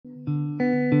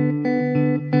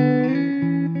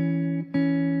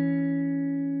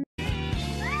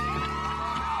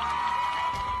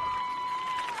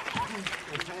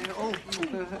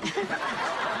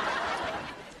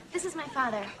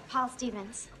Paul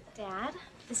Stevens. Dad,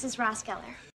 this is Ross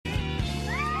Geller.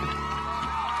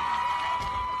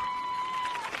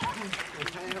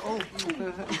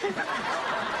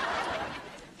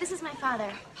 This is my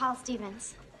father, Paul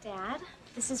Stevens. Dad,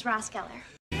 this is Ross Geller.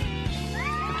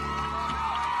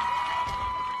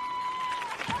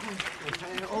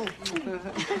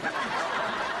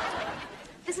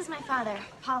 This is my father,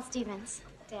 Paul Stevens.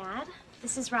 Dad,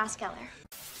 this is Ross Geller.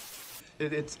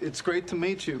 It's great to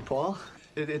meet you, Paul.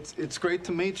 It's great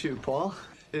to meet you, Paul.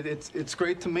 It's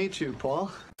great to meet you,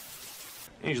 Paul.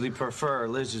 I usually prefer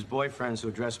Liz's boyfriends who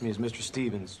address me as Mr.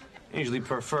 Stevens. I usually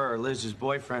prefer Liz's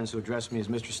boyfriends who address me as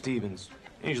Mr. Stevens.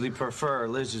 I usually prefer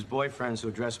Liz's boyfriends who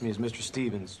address me as Mr.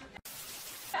 Stevens.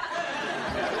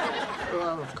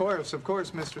 Well, of course,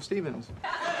 Mr. Stevens.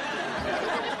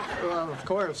 Well, of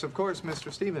course,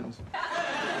 Mr. Stevens.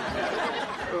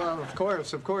 Well, of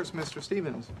course, Mr.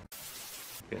 Stevens.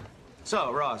 Okay.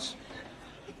 So, Ross.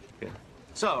 Okay.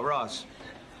 So, Ross.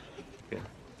 Okay.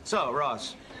 So,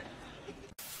 Ross.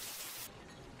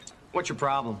 What's your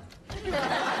problem?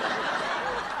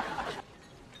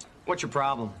 What's your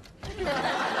problem?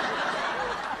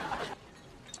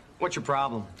 What's your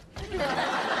problem?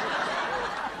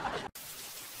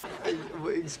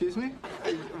 Excuse me?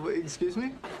 Excuse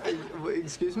me?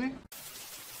 Excuse me?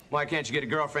 Why can't you get a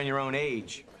girlfriend your own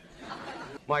age?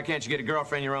 Why can't you get a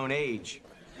girlfriend your own age?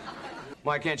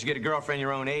 Why can't you get a girlfriend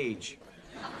your own age?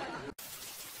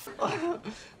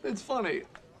 It's funny.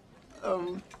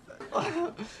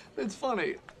 It's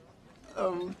funny.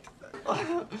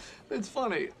 It's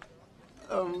funny.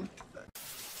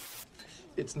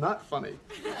 It's not funny.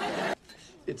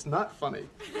 It's not funny.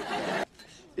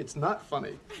 It's not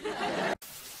funny.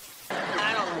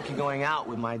 I don't like you going out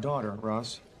with my daughter,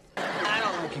 Ross. I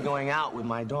don't like you going out with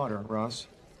my daughter, Ross.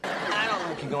 I don't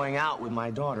like you going out with my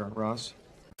daughter, Ross.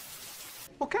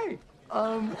 Okay.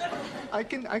 I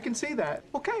can see that.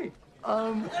 Okay.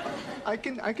 I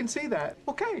can see that.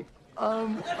 Okay.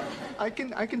 I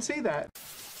can see that.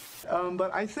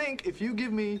 But I think if you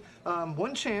give me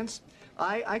one chance,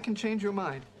 I can change your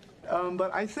mind.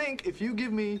 But I think if you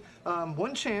give me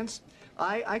one chance,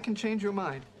 I can change your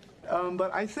mind.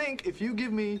 But I think if you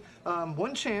give me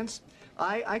one chance,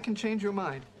 I can change your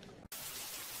mind.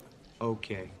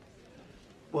 Okay.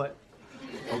 What?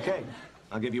 Okay.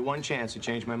 I'll give you one chance to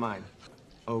change my mind.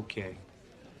 Okay.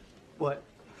 What?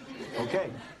 Okay.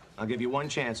 I'll give you one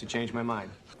chance to change my mind.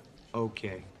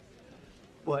 Okay.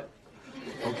 What?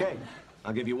 Okay.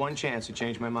 I'll give you one chance to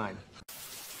change my mind.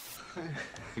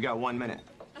 You got 1 minute.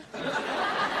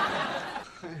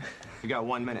 You got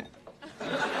 1 minute.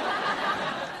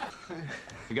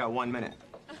 You got 1 minute.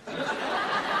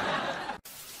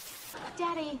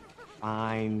 Daddy.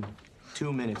 Fine.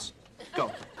 2 minutes.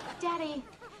 Go. Daddy.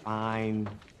 Fine.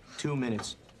 2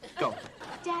 minutes. Go.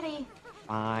 Daddy.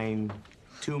 Fine.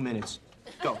 2 minutes.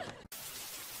 Go.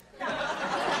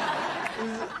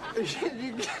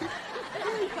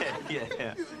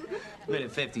 Yeah.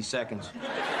 Minute 50 seconds.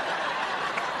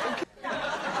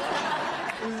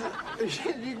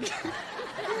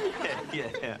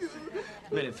 Yeah.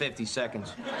 Minute 50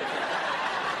 seconds.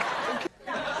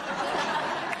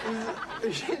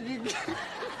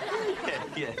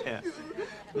 Yeah.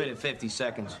 Minute 50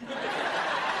 seconds.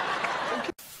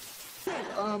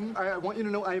 I want you to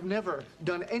know I've never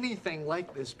done anything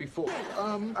like this before.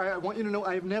 I want you to know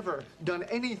I've never done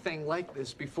anything like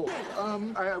this before.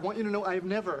 I want you to know I've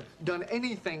never done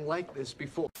anything like this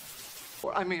before.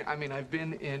 I mean, I've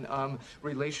been in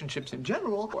relationships in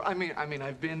general. I've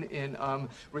been in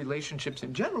relationships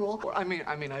in general.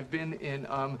 I've been in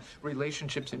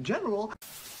relationships in general.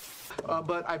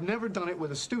 But I've never done it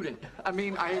with a student.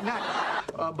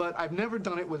 But I've never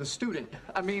done it with a student.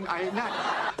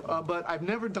 But I've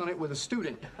never done it with a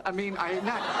student. Not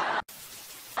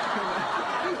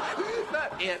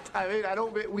it.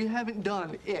 We haven't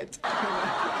done it.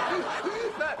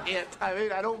 Not it.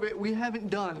 We haven't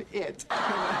done it.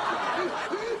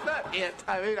 Not it.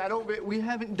 We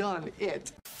haven't done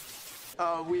it.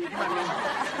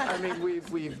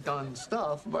 We've done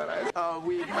stuff, but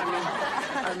we've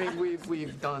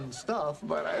done stuff,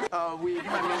 but we've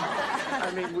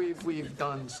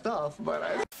done stuff,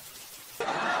 but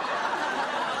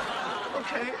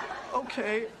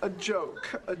okay, a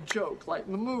joke,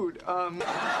 lighten the mood.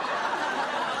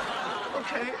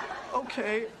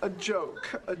 Okay, a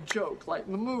joke,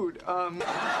 lighten the mood.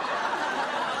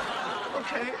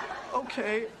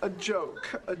 Okay, a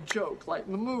joke,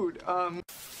 lighten the mood.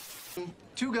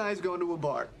 Two guys going to a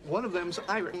bar. One of them's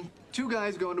Irish. Two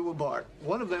guys going to a bar.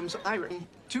 One of them's Irish.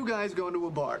 Two guys going to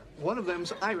a bar. One of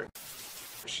them's Irish.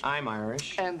 I'm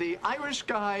Irish. And the Irish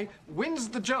guy wins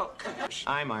the joke.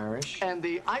 I'm Irish. And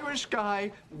the Irish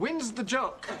guy wins the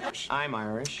joke. I'm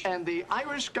Irish. And the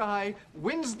Irish guy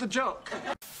wins the joke.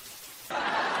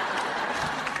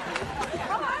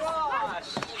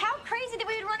 Ross, how crazy that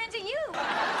we would run into you?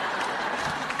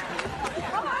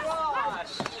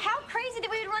 Ross, how crazy that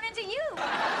we would run into you?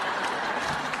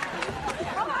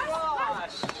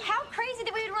 Ross, how crazy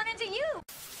that we would run into you?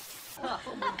 Oh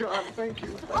my God, thank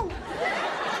you. Oh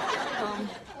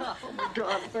my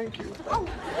God, thank you. Oh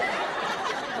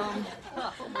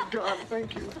my God,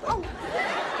 thank you.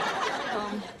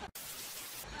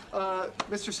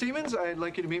 Mr. Stevens, I'd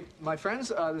like you to meet my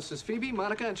friends. This is Phoebe,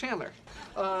 Monica, and Chandler.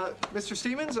 Mr.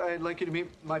 Stevens, I'd like you to meet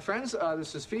my friends.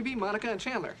 This is Phoebe, Monica, and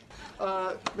Chandler.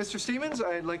 Mr. Stevens,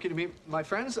 I'd like you to meet my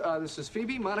friends. This is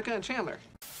Phoebe, Monica, and Chandler.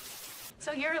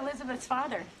 So you're Elizabeth's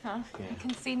father, huh? Yeah. You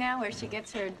can see now where she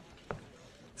gets her...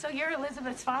 So you're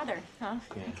Elizabeth's father, huh?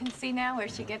 Yeah. You can see now where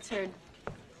she gets her...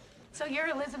 So you're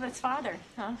Elizabeth's father,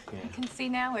 huh? Yeah. You can see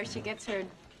now where she gets her...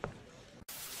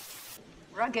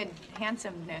 rugged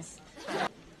handsomeness.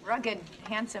 Rugged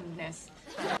handsomeness.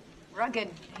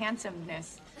 Rugged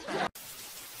handsomeness.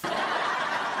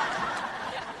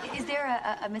 Is there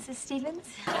a Mrs. Stevens?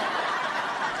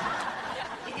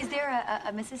 Is there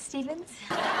a Mrs. Stevens?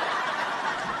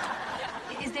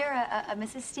 Is there a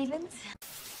Mrs. Stevens?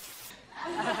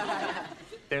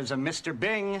 There's a Mr.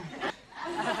 Bing.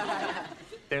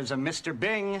 There's a Mr.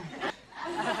 Bing.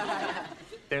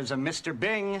 There's a Mr.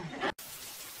 Bing.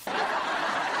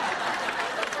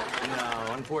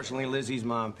 No, unfortunately, Lizzie's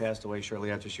mom passed away shortly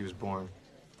after she was born.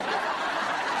 No,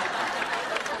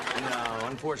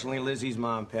 unfortunately, Lizzie's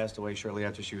mom passed away shortly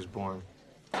after she was born.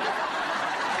 No,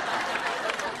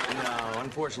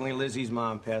 unfortunately, Lizzie's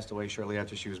mom passed away shortly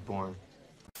after she was born.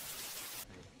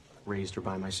 Raised her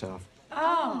by myself.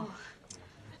 Oh.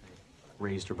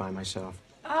 Raised her by myself.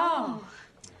 Oh.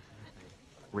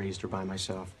 Raised her by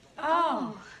myself.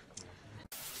 Oh.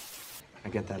 I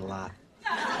get that a lot.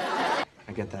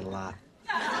 I get that a lot.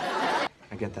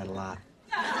 I get that a lot.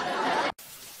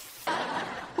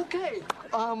 Okay,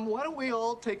 why don't we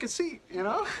all take a seat, you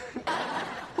know?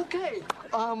 Okay,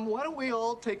 why don't we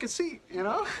all take a seat, you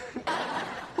know?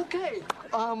 Okay,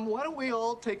 why don't we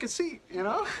all take a seat, you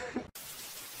know?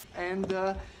 And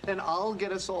I'll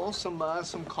get us all some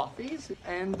coffees,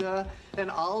 and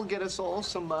I'll get us all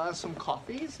some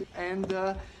coffees, and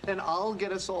I'll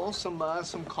get us all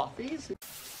some coffees.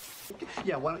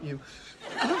 Yeah, why don't you?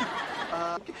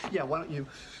 Yeah, why don't you?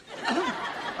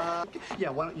 Yeah,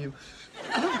 why don't you?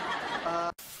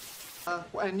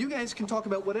 And you guys can talk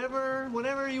about whatever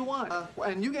you want.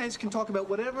 And you guys can talk about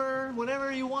whatever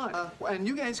you want. And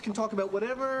you guys can talk about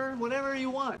whatever you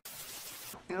want.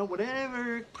 You know,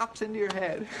 whatever pops into your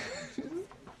head.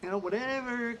 You know,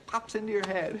 whatever pops into your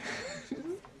head.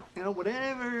 You know,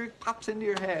 whatever pops into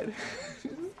your head.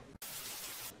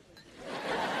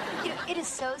 It is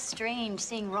so strange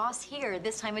seeing Ross here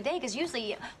this time of day, because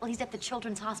usually, well, he's at the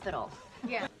Children's Hospital.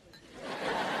 Yeah.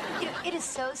 It is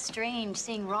so strange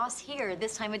seeing Ross here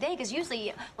this time of day, because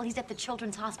usually, well, he's at the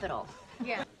Children's Hospital.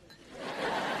 Yeah.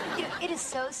 It is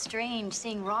so strange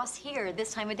seeing Ross here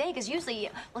this time of day, because usually,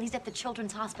 well, he's at the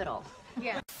Children's Hospital.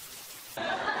 Yeah.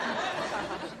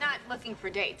 Not looking for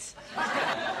dates.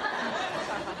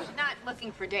 Not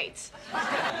looking for dates.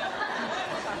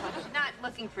 Not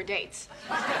looking for dates.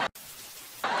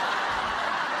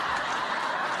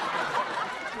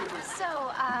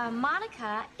 So,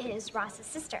 Monica is Ross's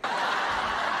sister.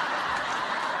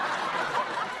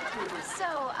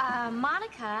 So,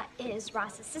 Monica is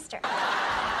Ross's sister.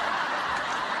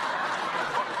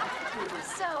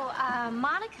 So,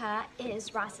 Monica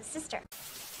is Ross's sister.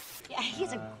 Yeah,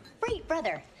 he's a great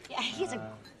brother. Yeah, he's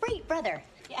a great brother.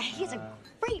 Yeah, he's a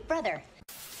great brother.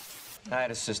 I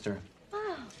had a sister.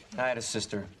 Oh, I had a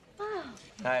sister. oh,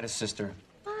 I had a sister.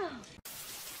 oh,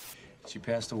 She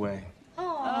passed away.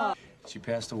 oh, She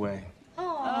passed away.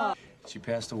 oh, She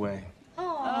passed away.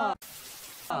 oh.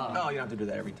 No, you don't have to do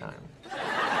that every time.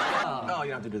 No,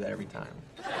 you don't have to do that every time.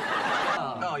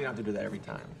 No, you don't have to do that every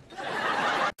time.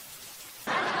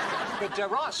 But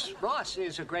Ross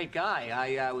is a great guy.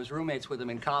 I was roommates with him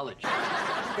in college.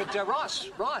 But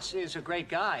Ross is a great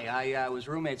guy. I was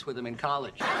roommates with him in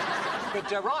college.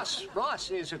 But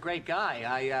Ross is a great guy.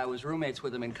 I was roommates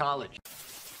with him in college.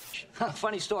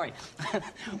 Funny story.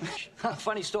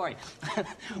 Funny story.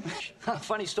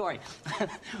 Funny story.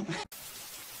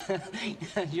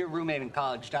 Your roommate in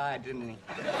college died, didn't he?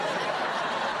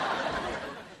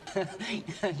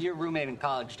 Your roommate in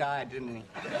college died, didn't he?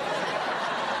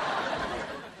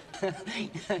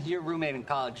 Your roommate in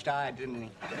college died, didn't he?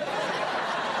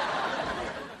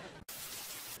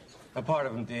 A part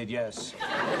of him did, yes.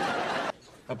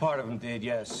 A part of him did,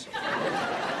 yes.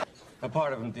 A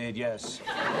part of him did, yes.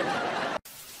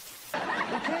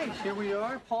 Okay, here we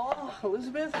are, Paul,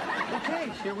 Elizabeth. Okay,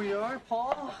 here we are,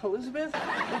 Paul, Elizabeth.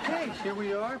 Okay, here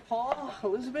we are, Paul,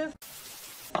 Elizabeth.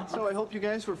 So I hope you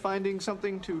guys were finding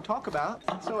something to talk about.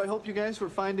 So I hope you guys were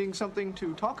finding something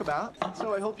to talk about.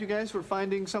 So I hope you guys were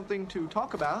finding something to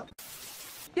talk about.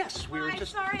 Yes, we were I'm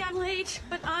just... sorry I'm late,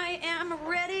 but I am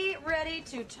ready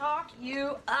to talk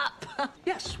you up.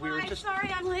 Yes, we were I'm just...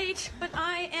 sorry I'm late, but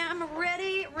I am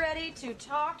ready to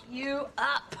talk you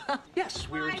up. Yes,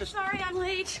 we were I'm just... sorry I'm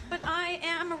late, but I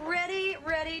am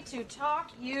ready to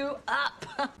talk you up.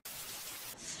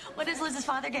 What does Liz's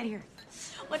father get here?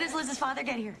 What does Liz's father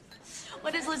get here?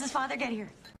 What does Liz's father get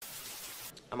here?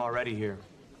 I'm already here.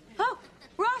 Oh,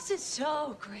 Ross is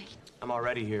so great. I'm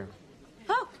already here.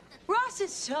 Oh, Ross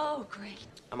is so great.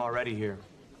 I'm already here.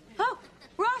 Oh,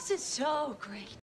 Ross is so great.